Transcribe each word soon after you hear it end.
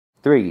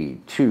3,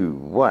 2,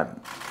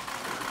 1.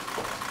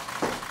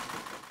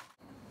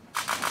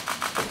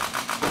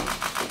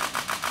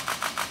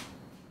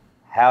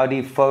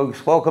 Howdy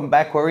folks, welcome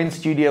back. We're in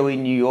studio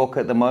in New York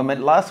at the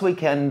moment. Last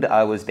weekend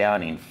I was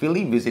down in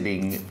Philly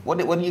visiting, what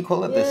do you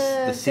call it?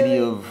 Yeah, the city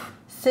of...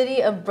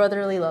 City of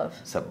brotherly love.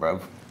 What's up,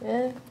 bruv?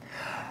 Yeah.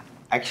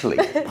 Actually,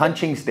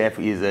 punching Steph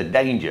is a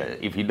danger.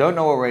 If you don't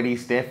know already,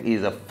 Steph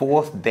is a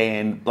 4th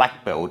Dan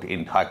black belt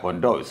in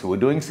Taekwondo. So we're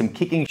doing some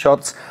kicking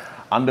shots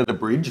under the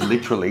bridge,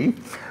 literally,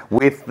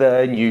 with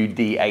the new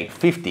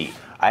D850.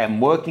 I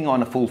am working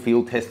on a full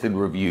field tested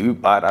review,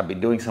 but I've been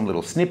doing some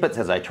little snippets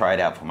as I try it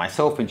out for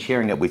myself and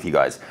sharing it with you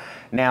guys.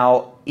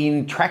 Now,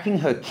 in tracking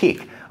her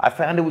kick, I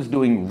found it was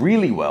doing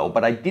really well,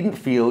 but I didn't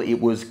feel it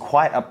was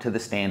quite up to the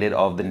standard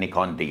of the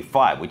Nikon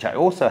D5, which I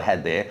also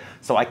had there.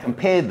 So I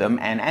compared them,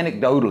 and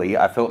anecdotally,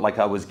 I felt like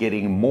I was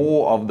getting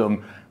more of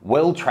them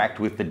well tracked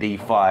with the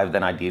D5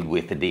 than I did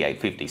with the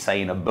D850.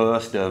 Say in a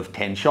burst of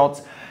 10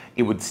 shots,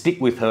 it would stick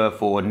with her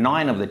for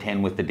 9 of the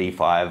 10 with the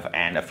D5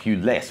 and a few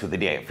less with the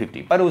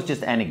D850, but it was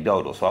just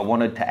anecdotal, so I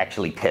wanted to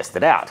actually test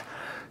it out.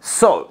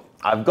 So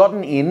I've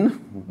gotten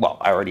in, well,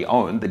 I already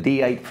own the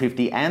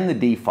D850 and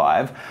the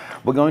D5.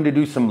 We're going to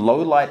do some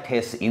low light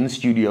tests in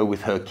studio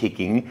with her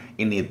kicking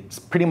in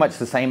pretty much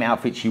the same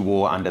outfit she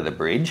wore under the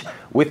bridge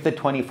with the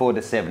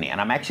 24-70.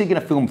 And I'm actually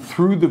gonna film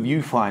through the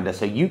viewfinder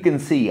so you can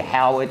see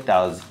how it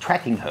does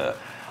tracking her.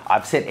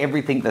 I've set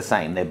everything the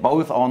same. They're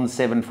both on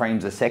 7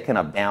 frames a second.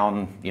 I've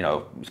down,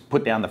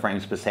 put down the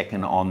frames per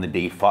second on the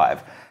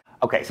D5.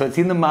 Okay, so it's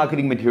in the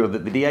marketing material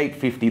that the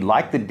D850,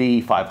 like the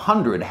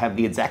D500, have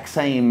the exact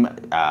same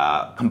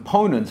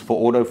components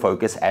for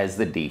autofocus as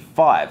the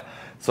D5.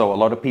 So a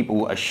lot of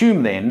people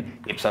assume then,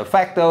 ipso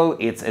facto,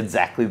 it's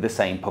exactly the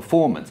same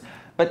performance.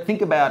 But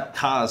think about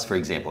cars, for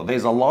example.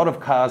 There's a lot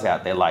of cars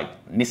out there like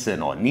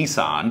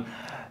Nissan,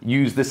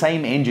 use the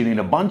same engine in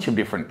a bunch of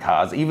different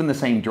cars, even the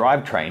same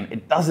drivetrain.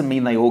 It doesn't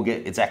mean they all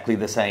get exactly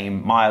the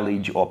same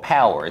mileage or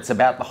power. It's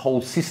about the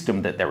whole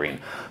system that they're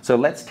in. So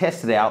let's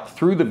test it out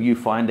through the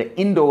viewfinder,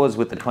 indoors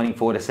with the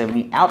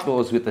 24-70,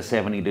 outdoors with the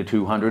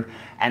 70-200,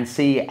 and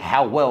see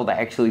how well they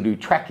actually do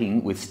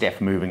tracking with Steph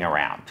moving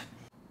around.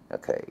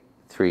 Okay,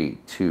 3,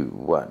 2,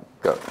 1,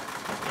 go.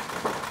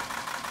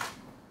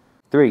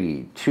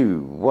 3, 2,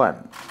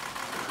 1.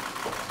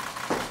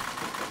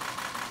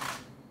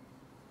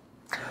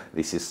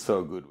 This is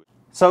so good.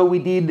 So we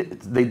did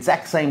the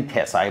exact same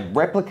test. I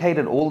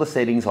replicated all the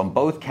settings on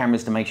both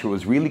cameras to make sure it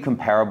was really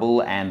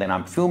comparable, and then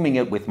I'm filming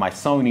it with my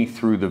Sony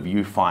through the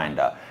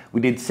viewfinder. We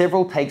did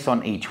several takes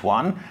on each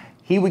one.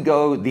 Here we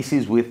go. This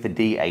is with the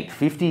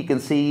D850. You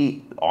can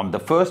see on the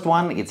first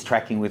one, it's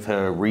tracking with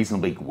her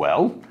reasonably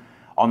well.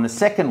 On the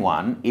second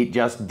one, it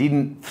just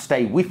didn't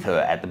stay with her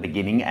at the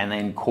beginning and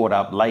then caught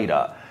up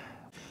later.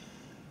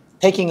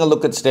 Taking a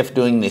look at Steph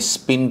doing this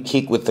spin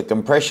kick with the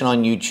compression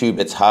on YouTube,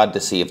 it's hard to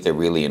see if they're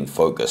really in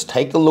focus.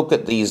 Take a look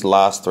at these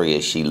last 3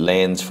 as she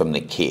lands from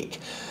the kick.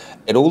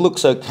 It all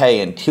looks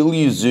okay until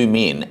you zoom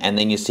in, and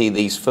then you see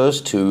these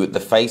first 2, the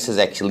face has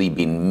actually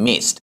been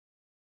missed.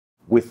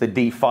 With the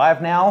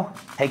D5 now,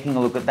 taking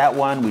a look at that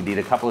one, we did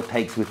a couple of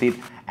takes with it,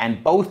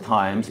 and both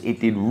times it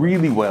did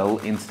really well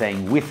in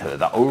staying with her.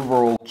 The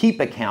overall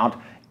keeper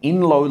count in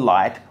low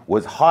light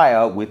was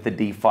higher with the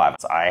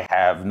D5. I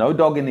have no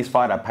dog in this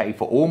fight. I pay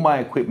for all my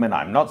equipment.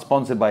 I'm not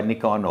sponsored by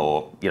Nikon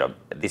or,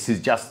 this is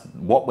just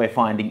what we're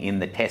finding in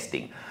the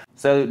testing.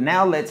 So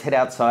now let's head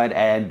outside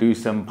and do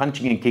some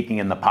punching and kicking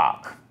in the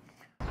park.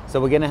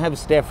 So we're gonna have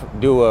Steph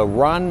do a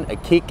run, a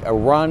kick, a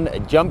run, a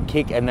jump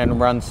kick, and then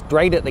run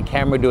straight at the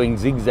camera doing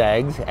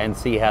zigzags and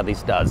see how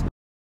this does.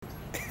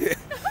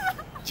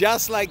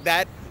 Just like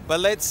that. But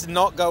let's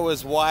not go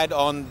as wide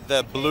on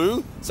the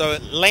blue, so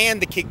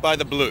land the kick by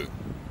the blue.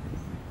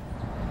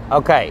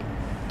 Okay,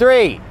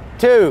 3,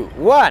 2,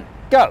 1,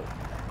 go.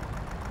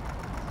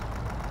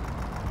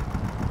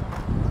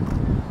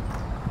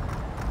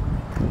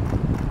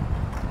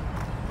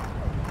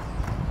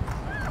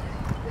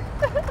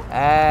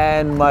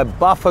 And my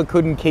buffer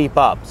couldn't keep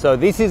up. So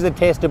this is a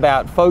test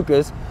about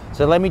focus,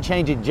 so let me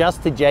change it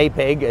just to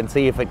JPEG and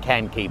see if it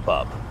can keep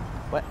up.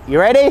 What? You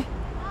ready?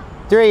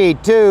 3,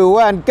 2,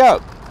 1,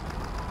 go.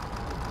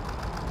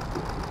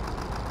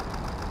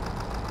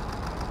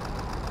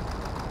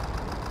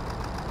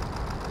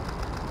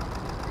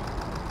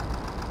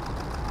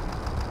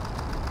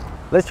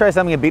 Let's try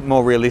something a bit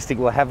more realistic.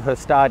 We'll have her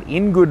start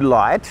in good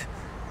light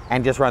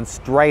and just run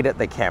straight at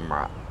the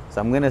camera.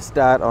 So I'm gonna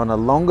start on a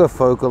longer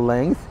focal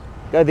length.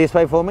 Go this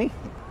way for me.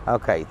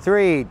 Okay,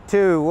 3,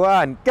 2,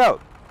 1,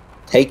 go.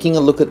 Taking a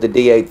look at the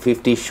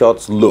D850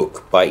 shots,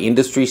 look, by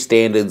industry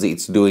standards,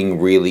 it's doing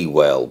really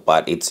well,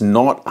 but it's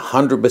not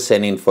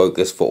 100% in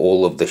focus for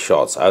all of the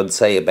shots. I would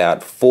say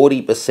about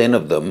 40%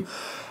 of them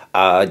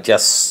are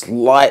just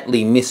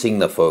slightly missing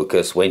the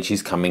focus when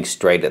she's coming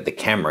straight at the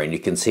camera, and you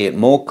can see it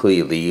more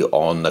clearly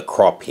on the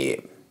crop here.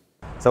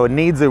 So it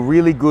needs a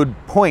really good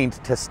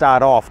point to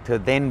start off to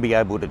then be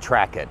able to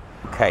track it.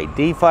 Okay,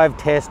 D5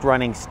 test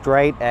running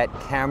straight at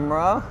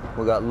camera.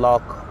 We got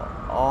lock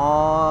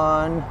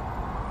on.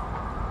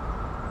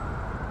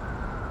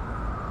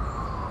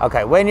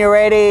 Okay, when you're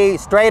ready,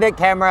 straight at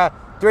camera,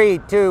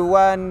 3, 2,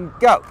 1,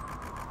 go.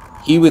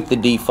 Here with the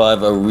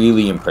D5, a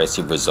really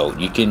impressive result.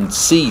 You can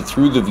see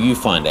through the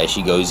viewfinder as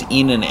she goes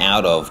in and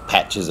out of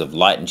patches of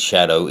light and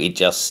shadow, it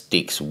just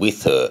sticks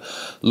with her.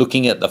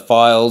 Looking at the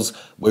files,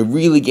 we're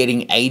really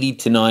getting 80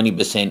 to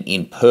 90%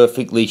 in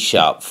perfectly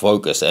sharp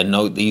focus. And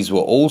note, these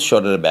were all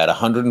shot at about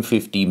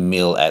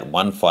 150mm at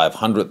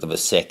 1/500th of a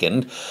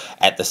second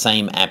at the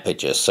same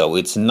aperture. So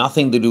it's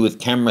nothing to do with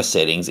camera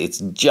settings, it's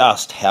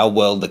just how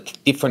well the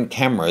different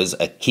cameras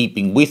are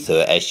keeping with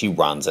her as she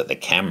runs at the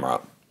camera.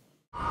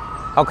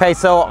 Okay,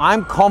 so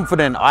I'm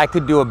confident I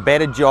could do a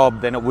better job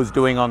than it was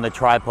doing on the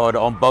tripod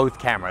on both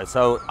cameras.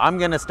 So I'm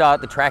gonna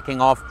start the tracking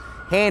off,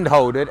 hand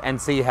hold it,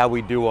 and see how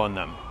we do on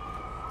them.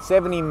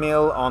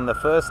 70mm on the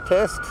first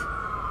test.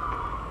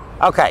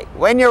 Okay,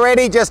 when you're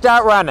ready, just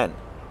start running.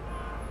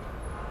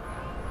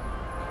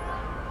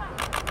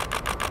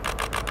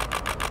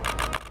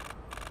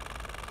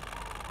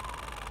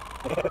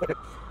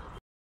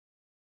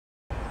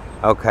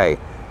 Okay,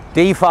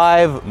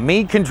 D5,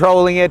 me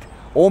controlling it,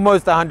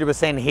 almost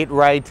 100% hit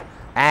rate,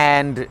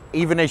 and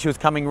even as she was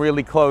coming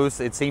really close,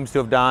 it seems to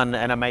have done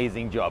an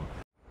amazing job.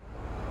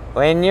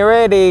 When you're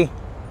ready.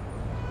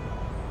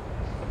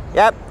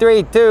 Yep,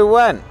 3, 2,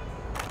 1.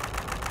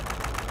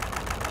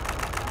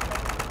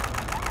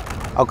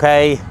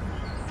 Okay,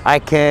 I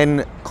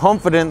can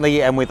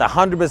confidently and with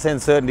 100%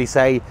 certainty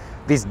say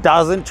this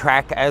doesn't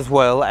track as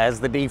well as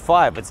the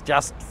D5. It's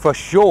just for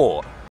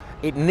sure.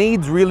 It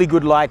needs really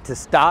good light to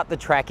start the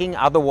tracking,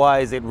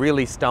 otherwise it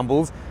really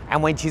stumbles.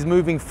 And when she's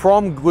moving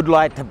from good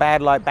light to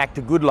bad light back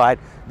to good light,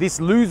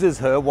 this loses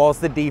her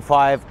whilst the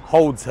D5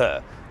 holds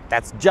her.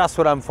 That's just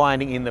what I'm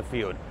finding in the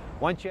field.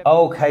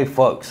 Okay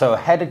folks, so I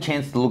had a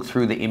chance to look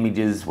through the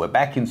images. We're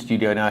back in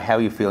studio now. How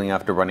are you feeling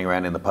after running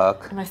around in the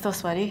park? Am I still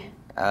sweaty?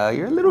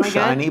 You're a little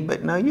shiny,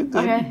 but no, you're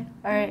good. Okay,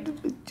 all right.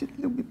 Just a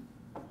little bit.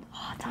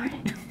 Oh, darn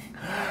it.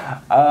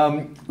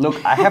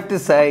 Look, I have to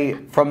say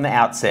from the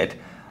outset,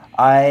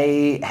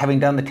 having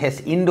done the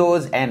test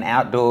indoors and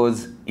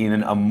outdoors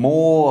in a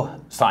more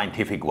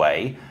scientific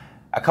way,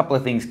 a couple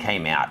of things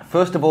came out.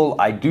 First of all,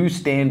 I do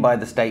stand by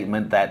the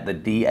statement that the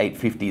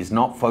D850 is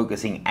not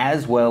focusing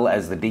as well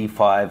as the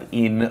D5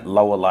 in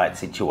lower light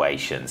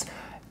situations.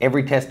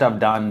 Every test I've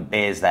done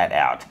bears that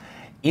out.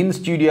 In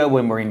studio,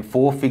 when we're in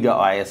 4-figure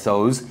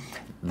ISOs,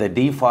 the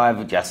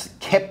D5 just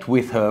kept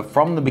with her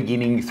from the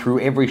beginning through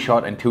every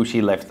shot until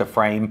she left the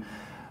frame,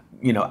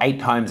 8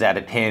 times out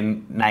of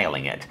 10,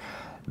 nailing it.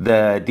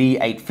 The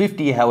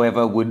D850,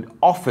 however, would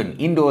often,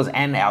 indoors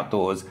and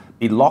outdoors,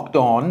 be locked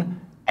on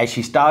as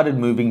she started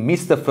moving,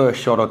 missed the first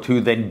shot or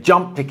two, then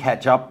jumped to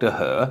catch up to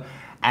her.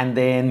 And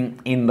then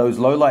in those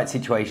low light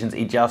situations,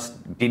 it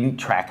just didn't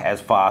track as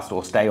fast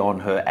or stay on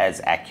her as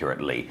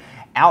accurately.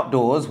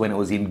 Outdoors, when it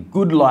was in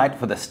good light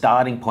for the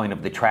starting point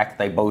of the track,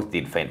 they both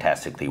did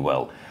fantastically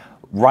well.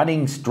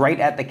 Running straight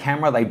at the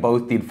camera, they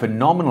both did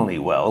phenomenally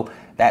well.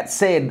 That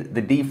said,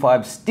 the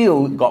D5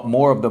 still got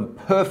more of them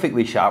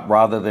perfectly sharp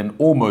rather than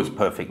almost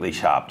perfectly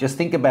sharp. Just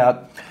think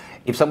about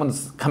if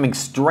someone's coming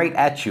straight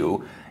at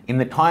you, in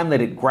the time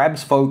that it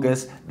grabs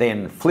focus,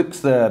 then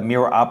flips the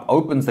mirror up,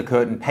 opens the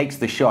curtain, takes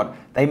the shot,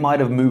 they might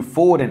have moved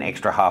forward an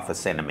extra ½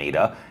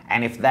 centimeter.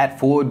 And if that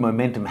forward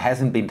momentum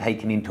hasn't been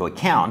taken into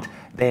account,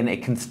 then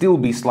it can still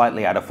be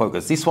slightly out of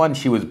focus. This one,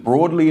 she was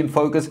broadly in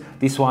focus.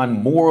 This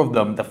one, more of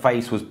them, the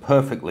face was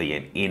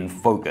perfectly in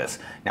focus.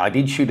 Now, I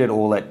did shoot it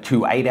all at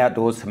 2.8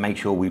 outdoors to make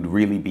sure we'd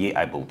really be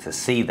able to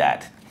see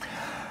that.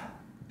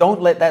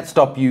 Don't let that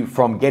stop you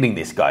from getting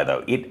this guy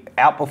though. It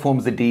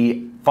outperforms the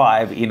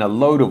D5 in a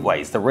load of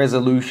ways. The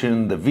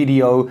resolution, the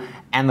video,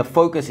 and the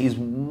focus is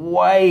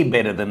way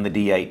better than the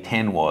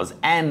D810 was.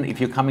 And if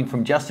you're coming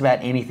from just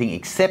about anything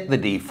except the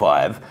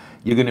D5,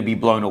 you're going to be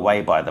blown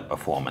away by the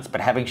performance.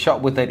 But having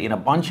shot with it in a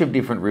bunch of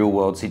different real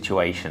world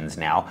situations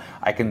now,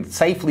 I can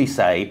safely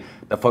say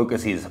the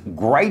focus is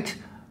great,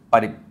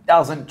 but it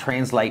doesn't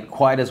translate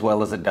quite as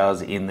well as it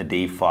does in the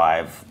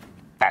D5.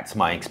 That's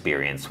my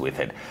experience with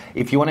it.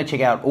 If you want to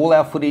check out all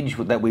our footage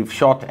that we've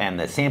shot and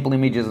the sample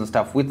images and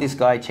stuff with this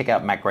guy, check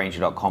out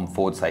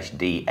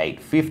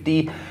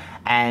macgranger.com/D850.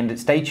 And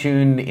stay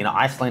tuned, in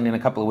Iceland in a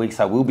couple of weeks,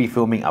 I will be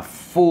filming a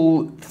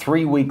full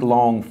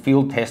 3-week-long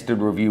field-tested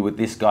review with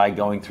this guy,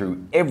 going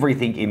through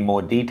everything in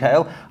more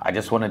detail. I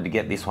just wanted to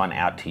get this one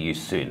out to you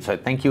soon. So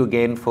thank you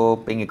again for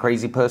being a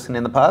crazy person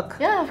in the park.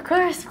 Yeah, of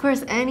course,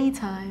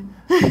 anytime.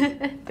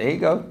 There you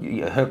go.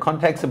 Her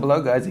contacts are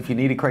below, guys, if you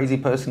need a crazy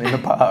person in the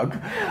park.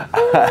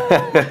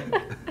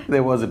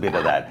 There was a bit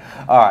of that.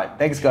 All right,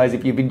 thanks, guys.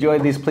 If you've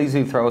enjoyed this, please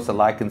do throw us a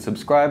like and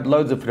subscribe.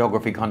 Loads of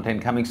photography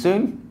content coming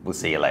soon. We'll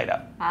see you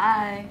later.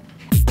 Bye.